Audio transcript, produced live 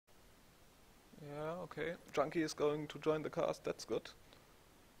okay. Junkie is going to join the cast, that's good.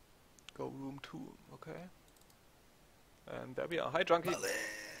 Go room 2, okay. And there we are. Hi, Junkie.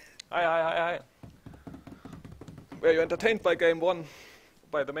 Hi. Were you entertained by game 1?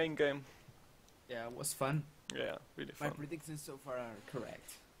 By the main game? Yeah, it was fun. Yeah, really fun. My predictions so far are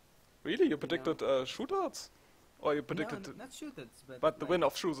correct. Really? You predicted shootouts? Or you predicted... No, not shootouts, but... But the win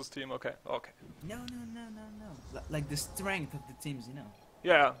of Shoes' team, okay. No. Like the strength of the teams, you know.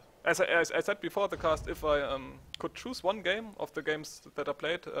 Yeah, as I said before the cast, if I could choose one game of the games that I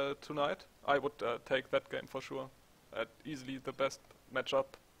played tonight, I would take that game for sure. Easily the best matchup.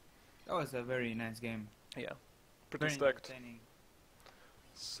 That was a very nice game. Yeah, pretty Very stacked. entertaining.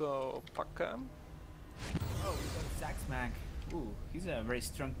 So, Packcam. Oh, we got Zack Smack. Ooh, he's a very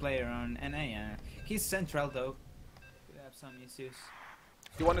strong player on NA. He's central though. We have some issues.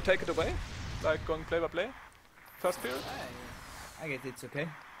 You want to take it away? Like going play by play? First period? I guess it's okay.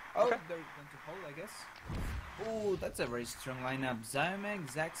 Oh, Okay. they're going to hold, I guess. Oh, that's a very strong lineup.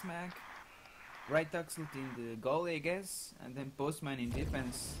 Zymek, Zack Smack, Right Tuxlet in the goalie, I guess, and then Postman in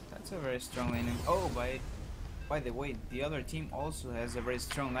defense. That's a very strong lineup. Oh, by the way, the other team also has a very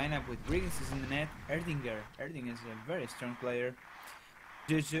strong lineup with Briggs in the net, Erdinger. Erdinger is a very strong player.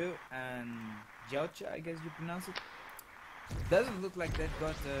 Juju and Jaucha, I guess you pronounce it. Doesn't look like they've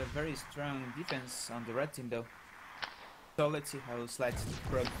got a very strong defense on the red team though. So let's see how slides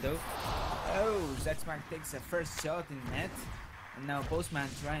broke though. Oh, Zaxmark takes a first shot in net. And now Postman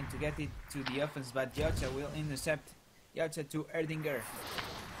trying to get it to the offense, but Jaucha will intercept. Jaucha to Erdinger.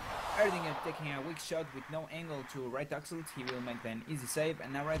 Erdinger taking a weak shot with no angle to Right Tuxlet. He will make an easy save.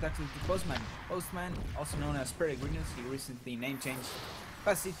 And now Right Tuxlet to Postman. Postman, also known as Peregrinus, he recently name changed.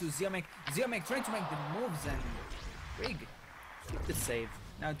 Pass it to Zealot. Zealot trying to make the moves and Rig. Keep the save.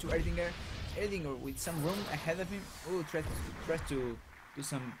 Now to Erdinger. Erdinger with some room ahead of him. Oh, tries to do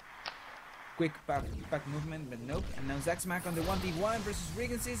some quick back movement, but nope. And now Zack Smack on the 1v1 versus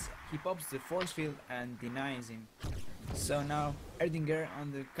Regencies. He pops the force field and denies him. So now Erdinger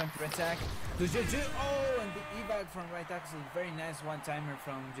on the counter attack to Juju. Oh, and the evac from Right Axel. Very nice one timer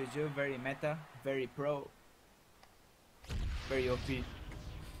from Juju. Very meta, very pro, very OP.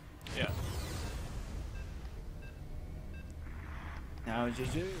 Yeah. Now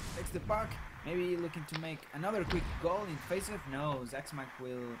Juju takes the puck. Maybe looking to make another quick goal in faceoff. No, Zack Smack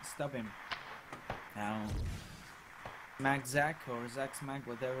will stop him. Now Smack Zack or Zack Smack,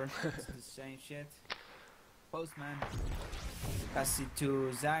 whatever. It's the same shit. Postman. Pass it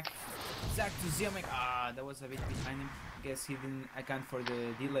to Zack. Zack to Zealot. Ah, that was a bit behind him. Guess he didn't account for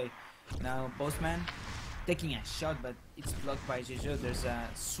the delay. Now Postman taking a shot, but it's blocked by Jeju. There's a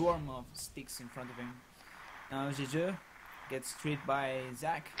swarm of sticks in front of him. Now Jeju gets treated by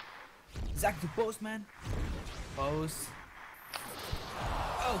Zack. Zack to Postman. Post.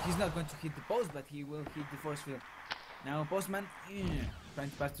 Oh, he's not going to hit the post, but he will hit the force field. Now Postman trying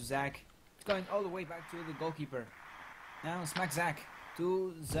to pass to Zack. It's going all the way back to the goalkeeper. Now Smack Zack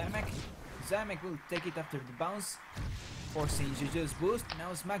to Zymek. Zymek will take it after the bounce, forcing Juju's boost.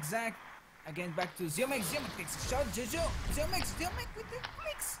 Now Smack Zack again back to Zealot. Zealot takes a shot. Juju. Zealot with the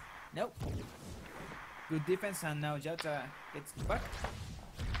flicks. Nope. Good defense, and now Jaucha gets the puck.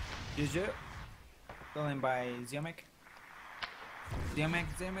 Juju stolen by Zealot. Zealot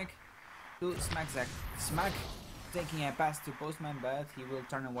to Smack Zack. Smack taking a pass to Postman, but he will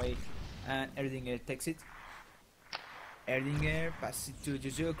turn away, and Erdinger takes it. Erdinger passes it to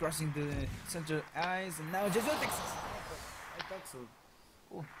Juju, crossing the center ice, and now Juju takes it. I thought so.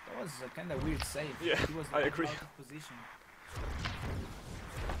 Oh, that was a kind of weird save. Yeah, he was I agree. Out of position.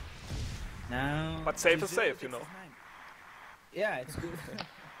 Now, But safe Juju is safe, takes you know. his nine. Yeah, it's good.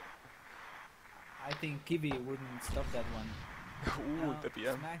 I think Kiwi wouldn't stop that one. Ooh, the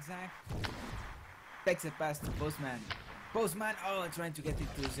PM. Smack Zack takes a pass to Postman. Postman, oh, trying to get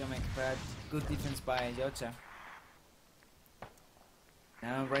it to Zealot, but good defense by Jaucha.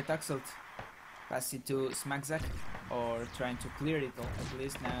 Now Right Tuxlet pass it to Smack Zack, or trying to clear it at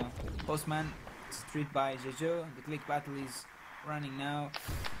least. Now Postman street by Jeju. The click battle is running now.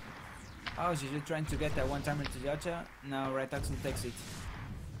 Oh, Jeju trying to get that one timer to Jaucha. Now Right Tuxlet takes it.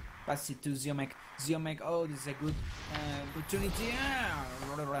 Pass it to Zealot. Zealot, oh, this is a good opportunity.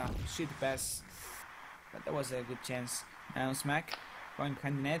 Shit pass. But that was a good chance. Now Smack going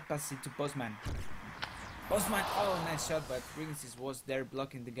behind the net, pass it to Postman. Postman, oh, nice shot, but Regencies was there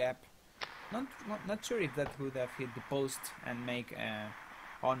blocking the gap. Not sure if that would have hit the post and make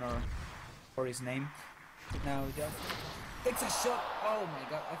honor for his name. Now just takes a shot. Oh my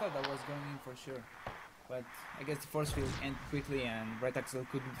god, I thought that was going in for sure. but I guess the force field ended quickly and right axle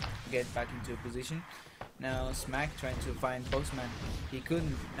couldn't get back into a position. Now Smack trying to find Postman. He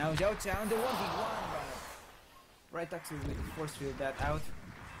couldn't. Now Zhao Chao on the 1v1, but right axle with the force field that out.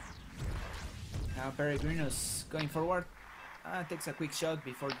 Now Peregrinos going forward. Takes a quick shot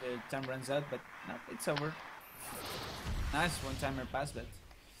before the time runs out, but no, it's over. Nice one-timer pass, but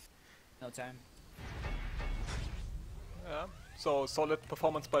no time. Yeah, so solid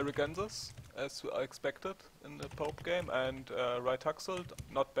performance by Regensis, as I expected in the Pope game, and right Huxel,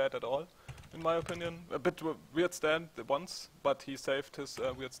 not bad at all, in my opinion. A bit weird stand once, but he saved his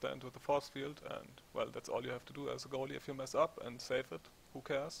weird stand with the force field, and well, that's all you have to do as a goalie if you mess up, and save it, who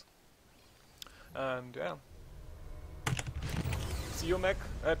cares. And yeah. Ziomek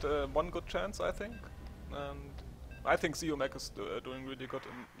had one good chance, I think, and I think Ziomek is doing really good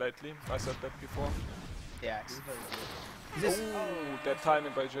lately. I said that before. Yeah, he's very good. That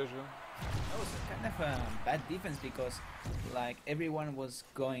timing by Jeju. That was kind of a bad defense because like everyone was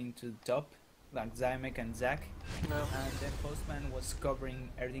going to the top, like Ziomek and Zach, and then Postman was covering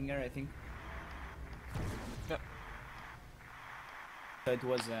Erdinger, I think. Yeah. So it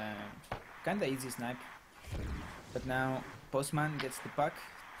was a kind of easy snipe, but now Postman gets the puck,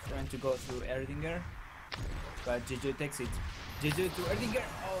 trying to go through Erdinger, but Jeju takes it. Jeju to Erdinger.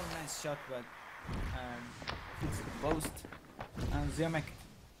 Oh, nice shot, but hits the post. And Ziomek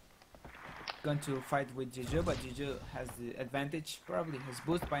going to fight with Jeju, but Jeju has the advantage. Probably has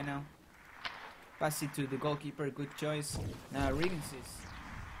boost by now. Pass it to the goalkeeper. Good choice. Now Regensis.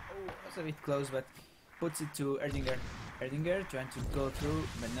 Oh, that's a bit close, but puts it to Erdinger. Erdinger trying to go through,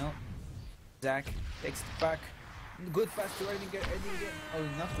 but no. Zach takes the puck. Good pass to Erdinger. Erdinger. Oh,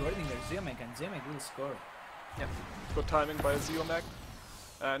 not to Erdinger. Ziomek, and Ziomek will score. Yep. Good timing by Ziomek.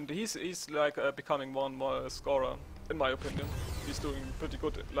 And he's like becoming more and more a scorer, in my opinion. He's doing pretty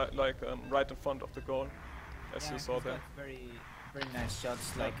good, like right in front of the goal, as you saw there. Very nice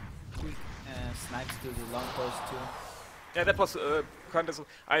shots, like quick snipes to the long post too. Yeah, that was kind of.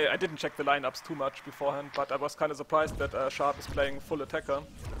 I didn't check the lineups too much beforehand, but I was kind of surprised that Sharp is playing full attacker,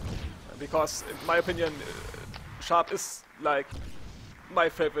 because in my opinion, Sharp is like my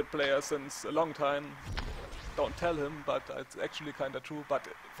favorite player since a long time. Don't tell him, but it's actually kind of true. But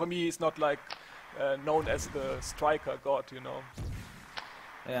for me, he's not like known as the striker god, you know.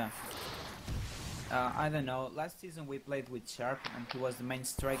 Yeah. I don't know. Last season we played with Sharp, and he was the main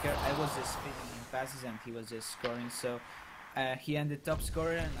striker. I was just feeding him passes, and he was just scoring. So he ended top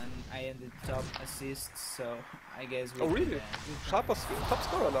scorer, and I ended top assists. So I guess. Oh really? Sharp was top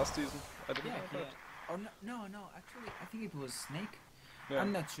scorer last season. I didn't know that. Oh no. Actually, I think it was Snake. Yeah.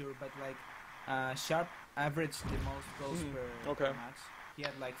 I'm not sure, but like Sharp averaged the most goals per match. He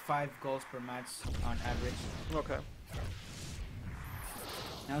had like 5 goals per match on average. Okay.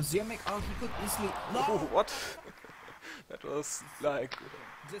 Now Ziomek, he could easily. No! What? That was like.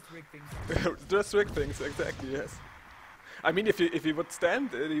 Just rigged things. Just rigged things, exactly. Yes. I mean, if he would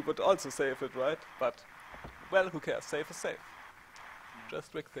stand, he would also save it, right? But well, who cares? Save is safe. Yeah.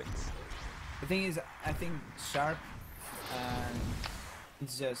 Just rigged things. The thing is, I think Sharp.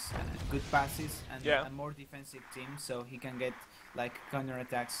 It's just good passes and a more defensive team, so he can get like counter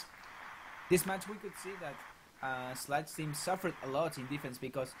attacks. This match we could see that Slide's team suffered a lot in defense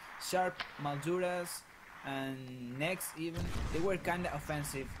because Sharp, Malduras, and Next even, they were kind of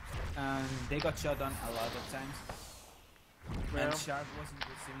offensive and they got shot on a lot of times. Yeah. And Sharp wasn't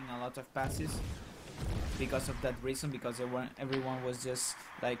receiving a lot of passes because of that reason, because everyone was just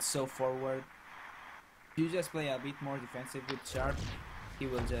like so forward. If you just play a bit more defensive with Sharp, he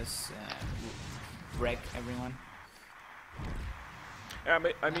will just wreck everyone. Yeah,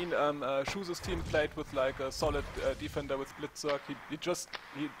 I mean, Shoes' team played with like a solid defender with Blitzerk.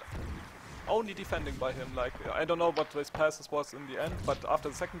 He only defending by him. Like I don't know what his passes was in the end, but after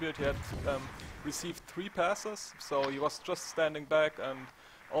the second period he had received 3 passes, so he was just standing back and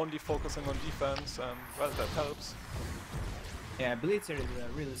only focusing on defense, and well, that helps. Yeah, Blitzer is a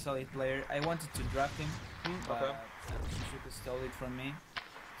really solid player. I wanted to draft him, but Suzuka stole it from me.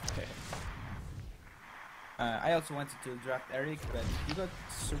 I also wanted to draft Eric, but he got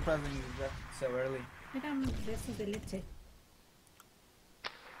surprisingly drafted so early.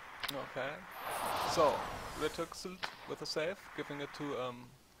 Okay. So, Retoxelt with a save, giving it to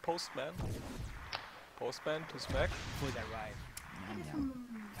Postman. Postman to Smack. Would arrive.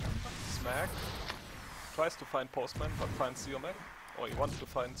 Smack tries to find Postman, but finds Ziomek. Or he wanted to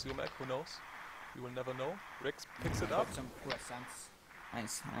find Ziomek, who knows? You will never know. Rix picks it up. Some croissants.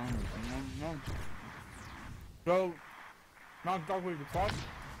 Nice. No. So, now talk with the pass.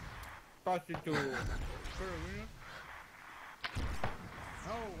 Pass it to...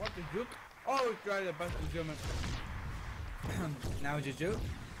 Oh, what the juke? Oh, try the best German. Now Juju.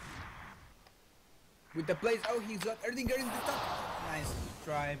 With the place. Oh, he's got everything getting the top. Nice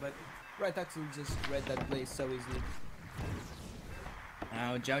try, but Right Axel just read that place so easily.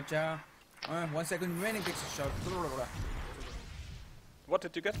 Now Jiao Jiao. 1 second remaining, takes a shot. What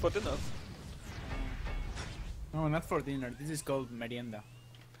did you get for dinner? No, not for dinner. This is called merienda.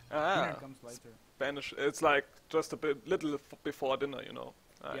 Ah, Dinner comes later. Spanish. It's like just a bit little before dinner, you know.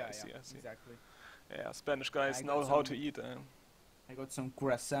 Ah, Yeah, I see. exactly. Yeah, Spanish guys I know got how some- to eat. I got some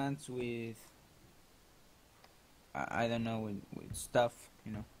croissants with I don't know with stuff,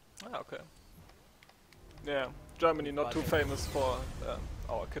 you know. Ah, okay. Yeah, Germany not too famous for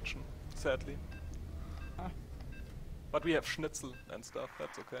our kitchen, sadly. Huh. But we have schnitzel and stuff.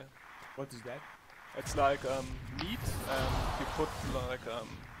 That's okay. What is that? It's like meat, and you put like I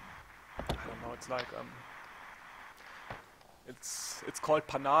don't know. It's like it's called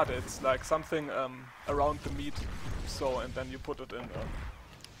panade. It's like something around the meat. So and then you put it in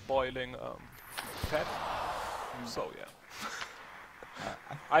boiling fat. So yeah.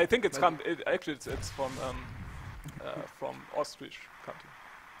 I think it's actually it's from Austrian country.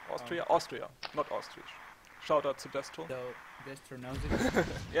 Austria, not Austrian. Shout out to Destro. So Destro knows it.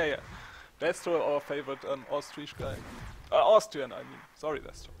 Yeah. Destro, our favorite Austrian guy. Austrian, I mean. Sorry,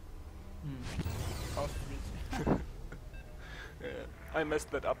 Destro. Austrian. Yeah, I messed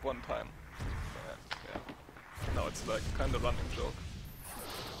that up one time. Yeah. Now it's like kind of running joke.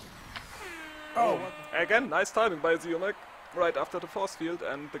 Oh, Again, nice timing by Zealot right after the force field,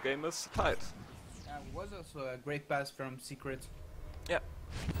 and the game is tied. was also a great pass from Secret. Yeah.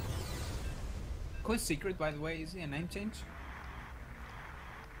 Who's Secret, by the way? Is he a name change?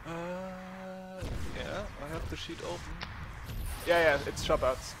 Yeah, I have the sheet open. Yeah, it's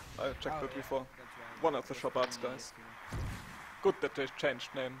Shabats. I checked it before. One of the Shabats guys. Good that they changed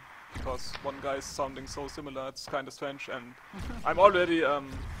name, because one guy is sounding so similar, it's kind of strange, and I'm already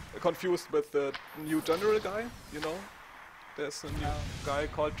confused with the new general guy, you know? There's a new guy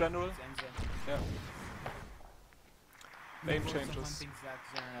called General. Yeah. Name changes. Things that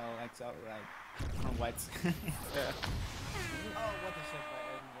General likes out like on whites. Yeah. Oh, what a shot by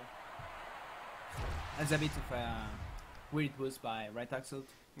Edinburgh. That's a bit of a weird boost by Right Axel,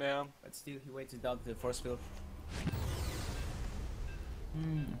 Yeah. but still he waits it out the force field.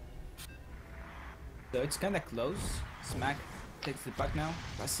 So it's kinda close. Smack takes the puck now.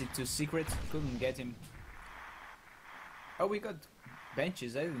 Pass it to Secret. Couldn't get him. Oh, we got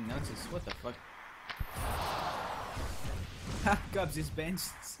benches. I didn't notice. What the fuck? Cubs is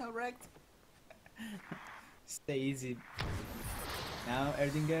benched. So wrecked. Stay easy. Now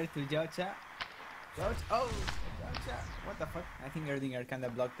Erdinger to Jocha. Oh, Jocha. What the fuck? I think Erdinger kinda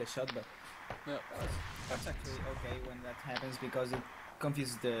blocked the shot, but Yeah. that's actually okay when that happens because it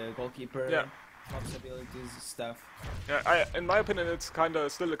confuses the goalkeeper. Yeah. Possibilities, stuff. Yeah, in my opinion, it's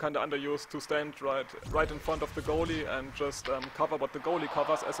still kinda underused to stand right in front of the goalie and just cover what the goalie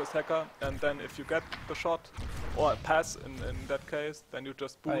covers as a hacker, and then if you get the shot or a pass in that case, then you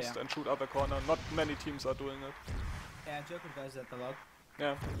just boost and shoot other corner. Not many teams are doing it. Yeah, Joker does that a lot.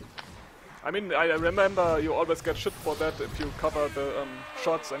 Yeah. I mean, I remember you always get shit for that if you cover the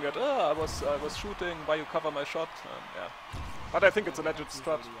shots and get, I was shooting, why you cover my shot? Yeah. But I think it's a legit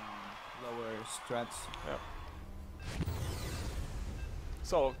strat. Lower strats. Yeah.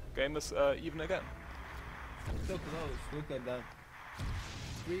 So, game is even again. So close, look at that.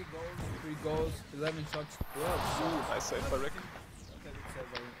 3 goals, 11 shots, 12. Ooh, nice save by Rick.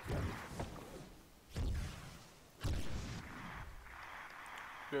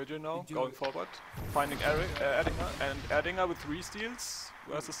 Virgil now, going forward, finding Erdinger, and Erdinger with 3 steals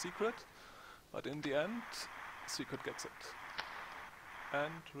versus Secret, but in the end, Secret gets it.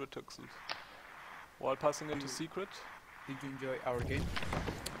 And Retuxel. While passing into Secret. Did you enjoy our game?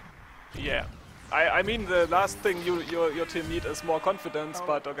 Yeah. I mean, the last thing your team need is more confidence,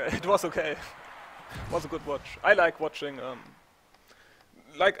 but okay, it was okay. It was a good watch. I like watching,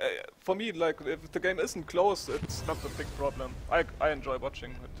 for me, like, if the game isn't close, it's not a big problem. I enjoy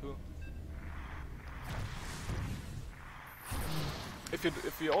watching it too.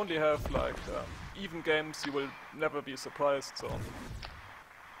 If you only have, like, even games, you will never be surprised, so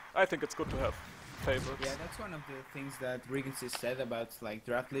I think it's good to have favorites. Yeah, that's one of the things that Riggins said about, like,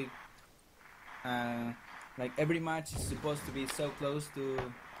 Draft League. Like, every match is supposed to be so close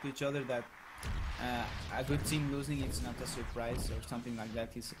to each other that a good team losing it's not a surprise or something like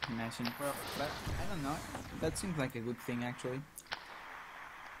that is mentioned. Well, but I don't know. That seems like a good thing, actually.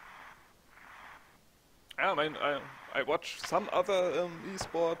 I mean, I watch some other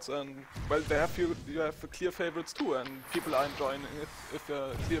esports, and well, they have you have the clear favorites too, and people are enjoying it. If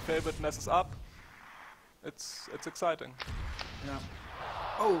a clear favorite messes up, it's exciting. Yeah.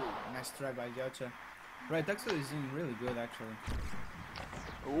 Oh, nice try by Yacha. Right, Axel is doing really good actually.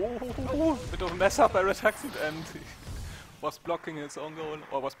 Oh, bit of a mess up by Retaxit, and he was blocking his own goal,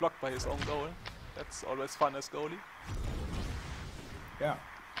 or was blocked by his own goal. That's always fun as goalie. Yeah.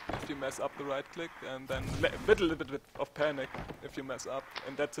 If you mess up the right click, and then little bit of panic if you mess up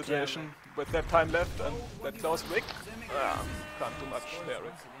in that situation. Yeah, with that time left and that close Rick, can't do much there,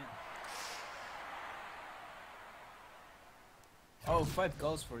 Rick. Oh, 5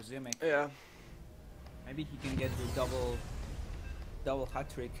 goals for Zemek. Yeah. Maybe he can get the double hat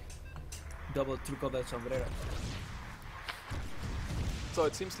trick, double truco del sombrero. So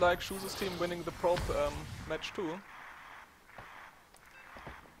it seems like Shoes' team winning the probe match too,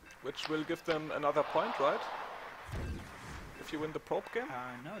 which will give them another point, right? If you win the probe game?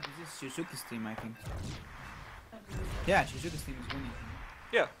 No, this is Shizuka's team, I think. Yeah, Shizuka's team is winning.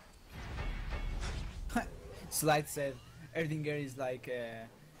 Yeah. Slide said Erdinger is like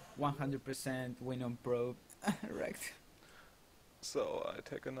 100% win on probe. Wrecked. So I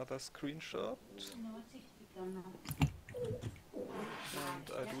take another screenshot and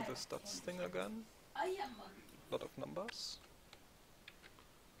I do the stats thing again. Lot of numbers.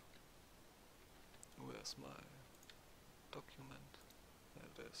 Where's my document? There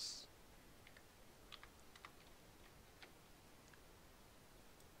it is.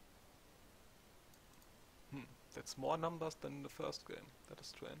 That's more numbers than in the first game. That is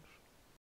strange.